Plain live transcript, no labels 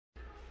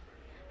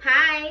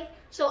Hi!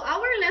 So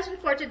our lesson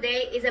for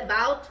today is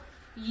about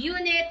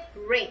unit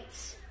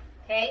rates.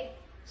 Okay?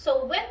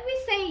 So when we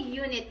say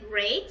unit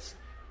rates,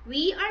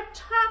 we are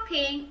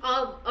talking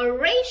of a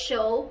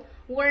ratio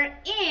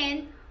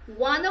wherein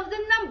one of the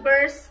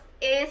numbers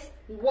is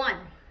 1.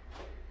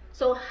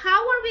 So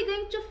how are we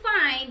going to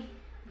find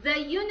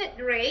the unit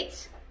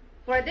rates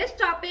for this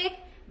topic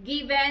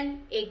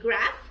given a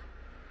graph,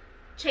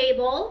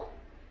 table,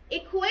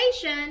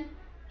 equation,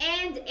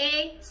 and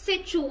a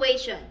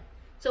situation?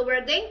 So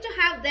we're going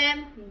to have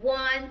them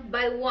one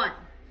by one.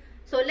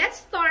 So let's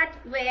start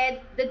with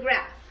the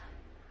graph.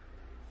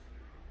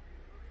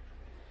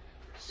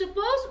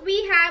 Suppose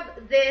we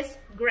have this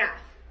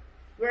graph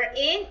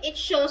wherein it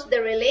shows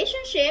the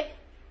relationship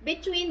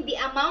between the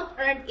amount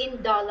earned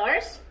in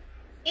dollars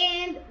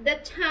and the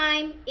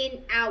time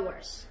in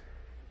hours.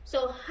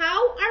 So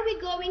how are we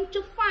going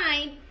to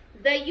find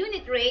the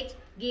unit rate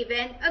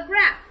given a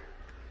graph?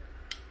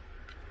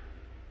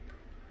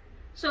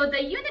 So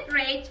the unit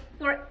rate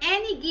for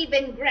any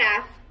given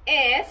graph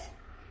is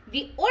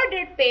the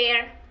ordered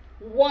pair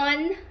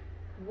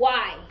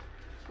 1y,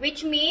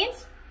 which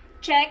means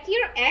check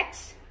your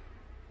x,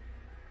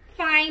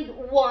 find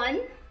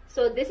 1,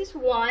 so this is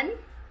 1,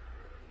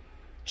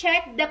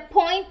 check the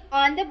point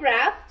on the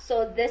graph,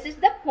 so this is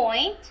the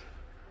point,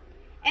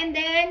 and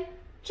then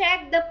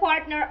check the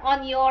partner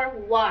on your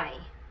y.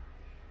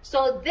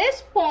 So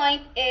this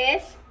point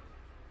is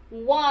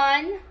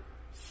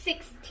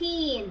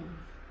 116.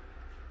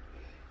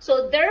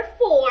 So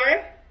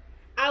therefore,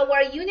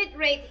 our unit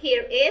rate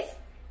here is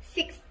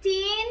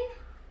 $16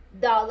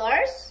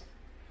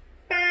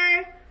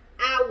 per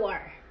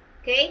hour.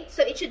 Okay,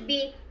 so it should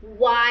be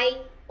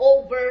y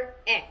over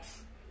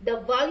x. The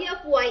value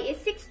of y is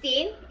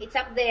 16, it's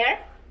up there.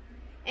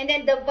 And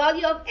then the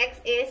value of x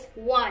is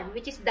 1,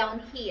 which is down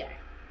here.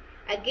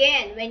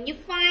 Again, when you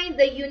find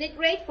the unit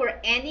rate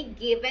for any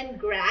given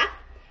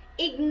graph,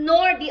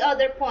 ignore the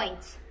other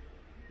points.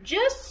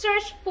 Just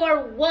search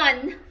for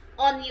 1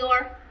 on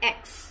your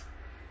x.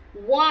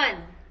 1.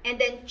 And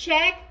then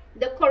check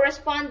the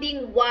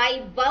corresponding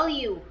y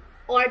value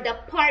or the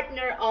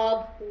partner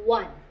of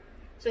 1.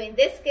 So in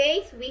this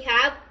case, we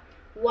have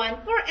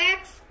 1 for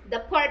x. The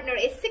partner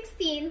is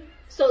 16.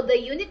 So the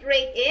unit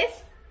rate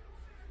is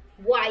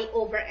y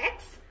over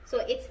x. So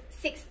it's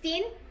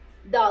 $16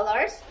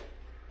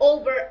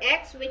 over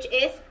x, which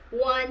is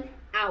 1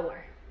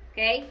 hour.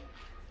 Okay?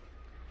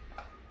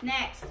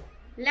 Next,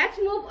 let's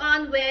move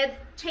on with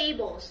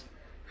tables.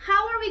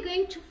 How are we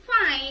going to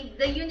find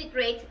the unit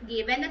rate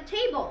given a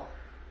table?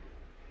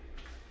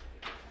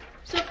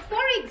 So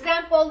for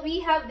example, we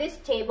have this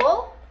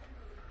table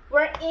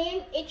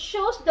wherein it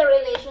shows the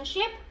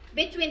relationship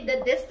between the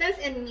distance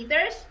in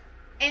meters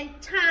and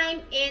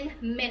time in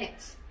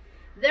minutes.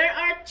 There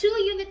are 2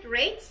 unit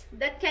rates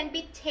that can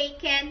be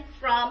taken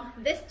from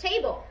this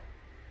table.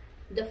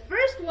 The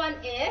first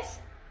one is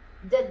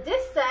the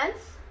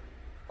distance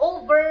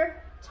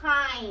over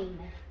time.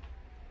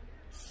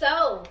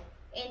 So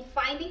in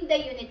finding the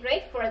unit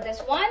rate for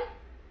this one,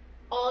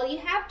 all you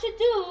have to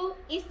do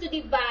is to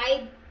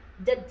divide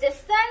the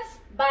distance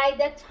by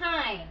the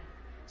time.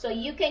 So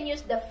you can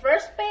use the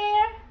first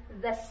pair,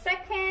 the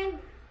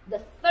second, the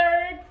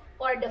third,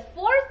 or the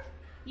fourth.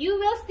 You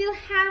will still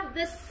have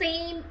the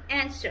same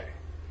answer.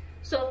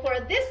 So for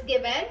this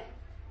given,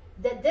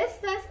 the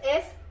distance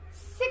is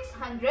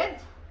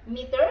 600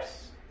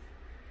 meters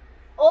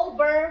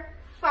over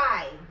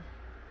 5.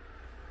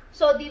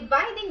 So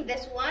dividing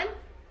this one,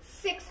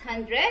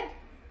 600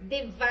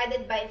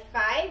 divided by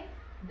 5,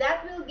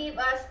 that will give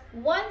us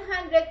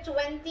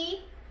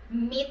 120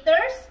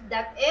 meters.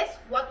 That is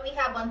what we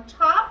have on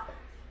top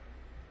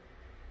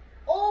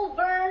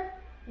over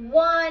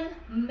 1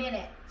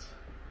 minute.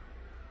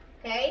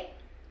 Okay?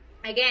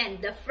 Again,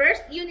 the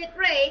first unit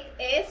rate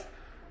is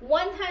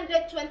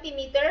 120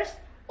 meters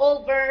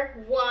over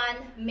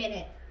 1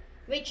 minute,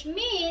 which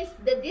means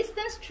the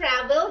distance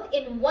traveled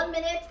in 1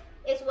 minute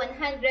is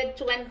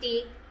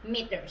 120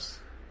 meters.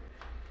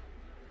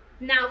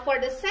 Now, for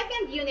the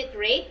second unit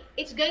rate,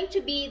 it's going to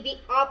be the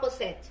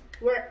opposite,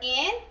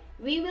 wherein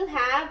we will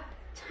have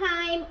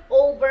time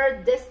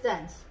over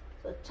distance.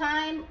 So,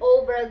 time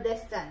over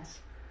distance,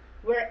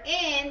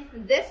 wherein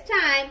this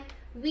time,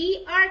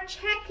 we are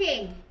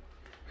checking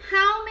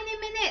how many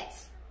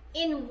minutes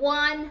in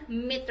 1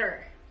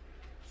 meter.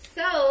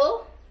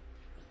 So,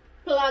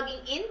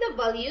 plugging in the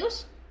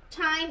values,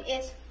 time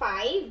is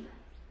 5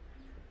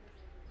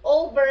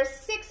 over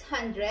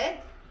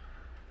 600.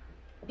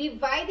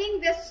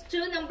 Dividing these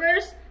two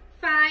numbers,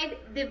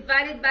 5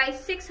 divided by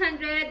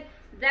 600,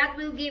 that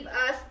will give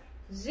us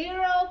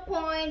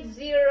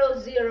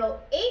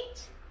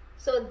 0.008.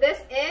 So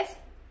this is,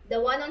 the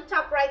one on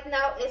top right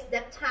now is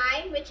the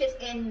time, which is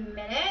in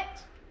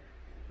minute.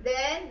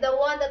 Then the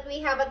one that we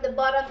have at the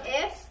bottom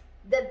is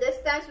the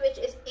distance, which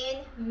is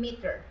in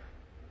meter.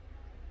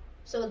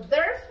 So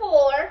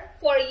therefore,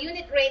 for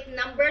unit rate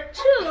number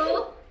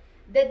 2,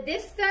 the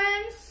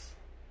distance,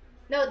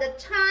 no, the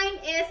time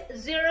is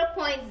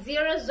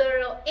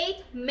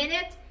 0.008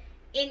 minutes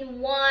in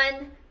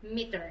 1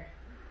 meter.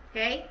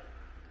 Okay?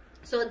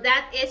 So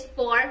that is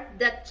for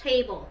the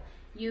table.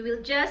 You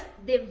will just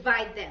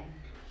divide them.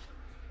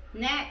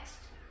 Next.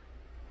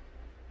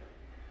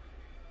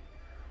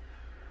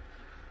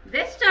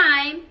 This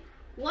time,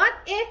 what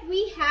if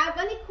we have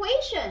an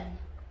equation?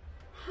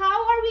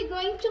 How are we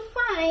going to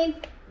find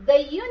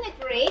the unit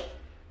rate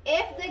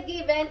if the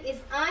given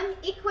is an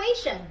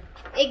equation?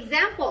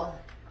 Example.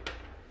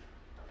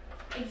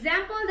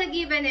 The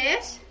given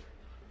is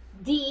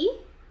D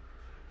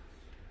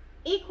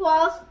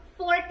equals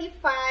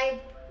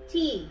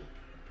 45t,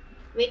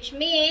 which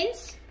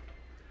means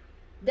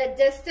the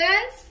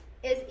distance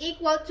is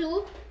equal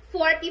to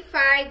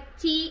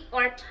 45t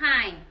or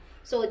time.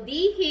 So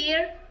D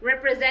here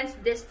represents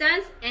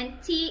distance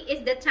and T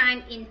is the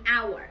time in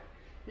hour.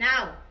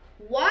 Now,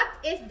 what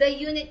is the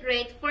unit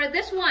rate for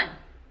this one?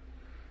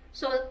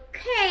 So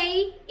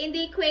K in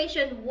the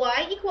equation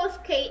y equals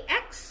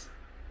kx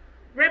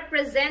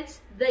represents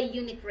the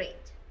unit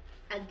rate.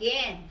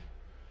 Again,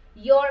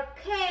 your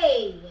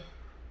K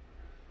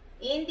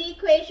in the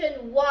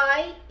equation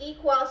y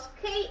equals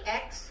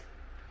kx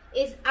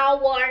is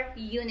our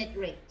unit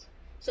rate.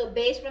 So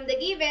based from the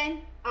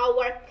given,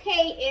 our K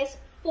is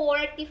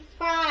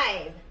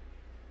 45.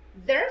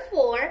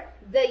 Therefore,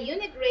 the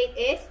unit rate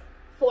is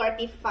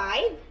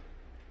 45.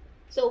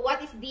 So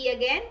what is D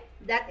again?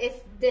 That is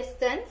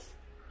distance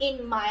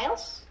in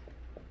miles.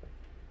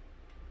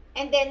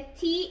 And then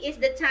T is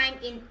the time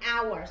in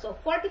hours. So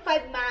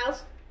 45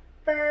 miles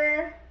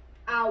per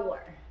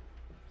hour.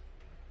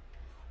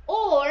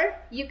 Or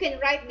you can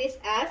write this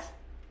as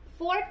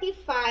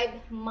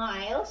 45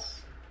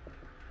 miles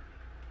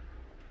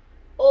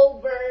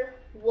over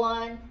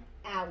 1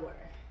 hour.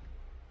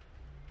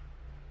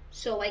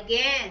 So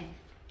again,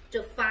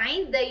 to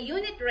find the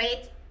unit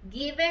rate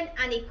given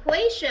an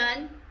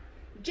equation,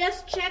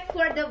 just check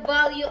for the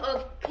value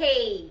of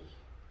K.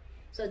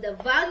 So the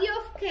value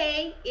of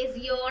K is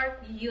your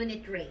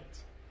unit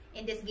rate.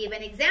 In this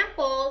given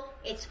example,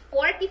 it's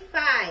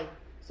 45.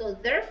 So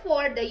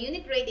therefore, the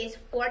unit rate is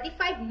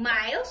 45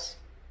 miles.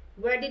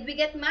 Where did we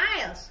get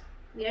miles?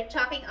 We are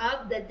talking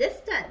of the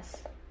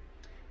distance.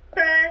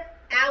 Per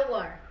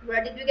hour.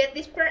 Where did we get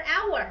this per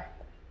hour?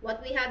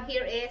 What we have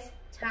here is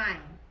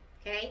time.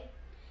 Okay?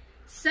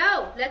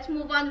 So, let's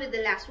move on with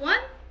the last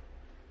one,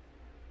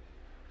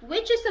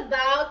 which is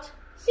about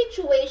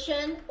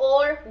situation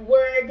or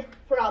word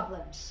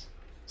problems.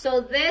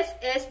 So this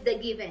is the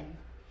given.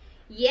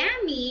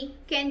 Yami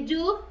can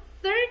do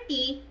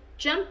 30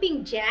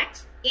 jumping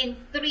jacks in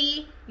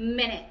 3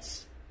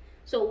 minutes.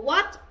 So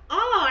what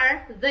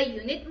are the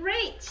unit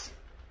rates?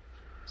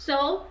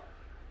 So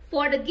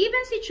for the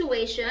given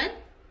situation,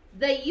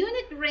 the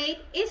unit rate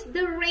is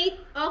the rate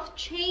of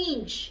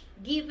change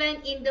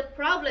given in the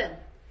problem.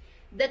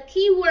 The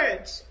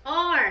keywords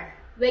are,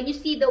 when you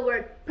see the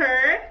word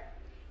per,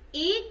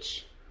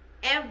 each,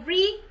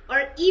 every,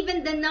 or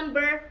even the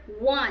number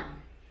 1.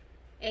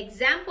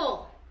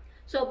 Example.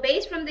 So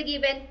based from the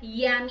given,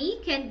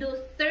 Yami can do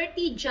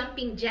 30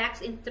 jumping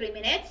jacks in 3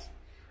 minutes.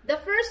 The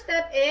first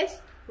step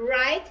is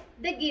write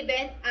the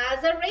given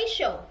as a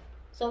ratio.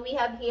 So we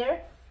have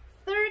here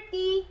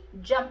 30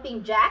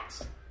 jumping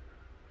jacks.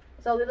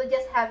 So we will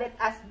just have it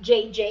as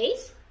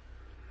JJs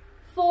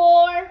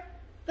for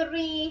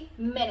 3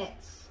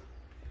 minutes.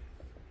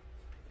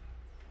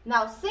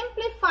 Now,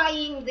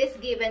 simplifying this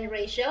given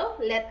ratio,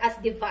 let us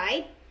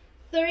divide.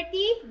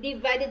 30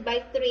 divided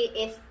by 3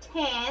 is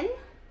 10.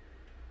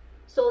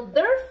 So,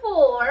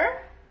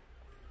 therefore,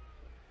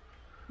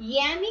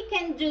 Yami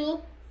can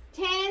do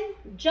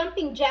 10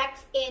 jumping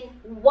jacks in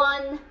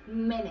 1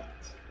 minute.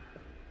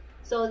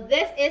 So,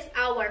 this is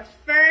our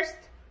first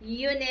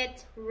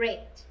unit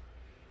rate.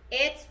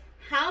 It's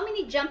how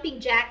many jumping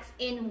jacks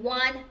in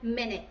 1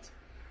 minute.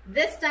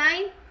 This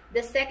time,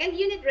 the second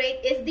unit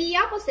rate is the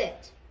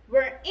opposite.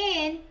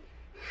 Wherein,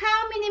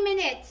 how many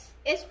minutes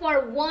is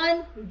for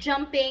 1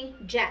 jumping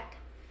jack?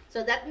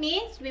 So that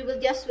means we will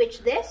just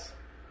switch this.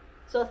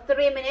 So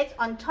 3 minutes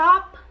on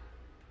top.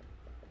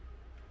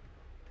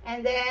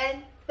 And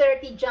then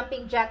 30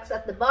 jumping jacks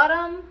at the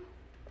bottom.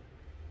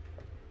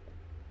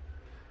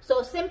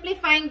 So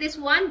simplifying this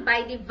one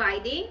by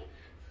dividing,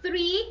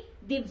 3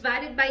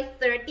 divided by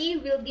 30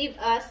 will give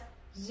us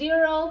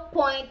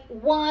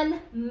 0.1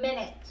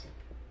 minute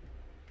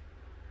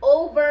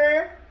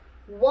over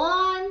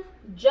 1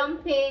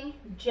 jumping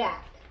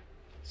jack.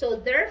 So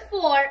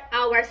therefore,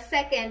 our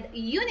second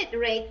unit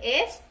rate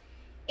is,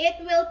 it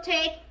will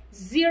take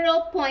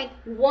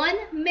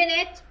 0.1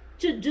 minute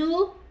to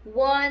do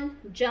 1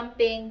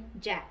 jumping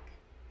jack.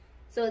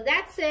 So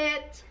that's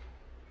it.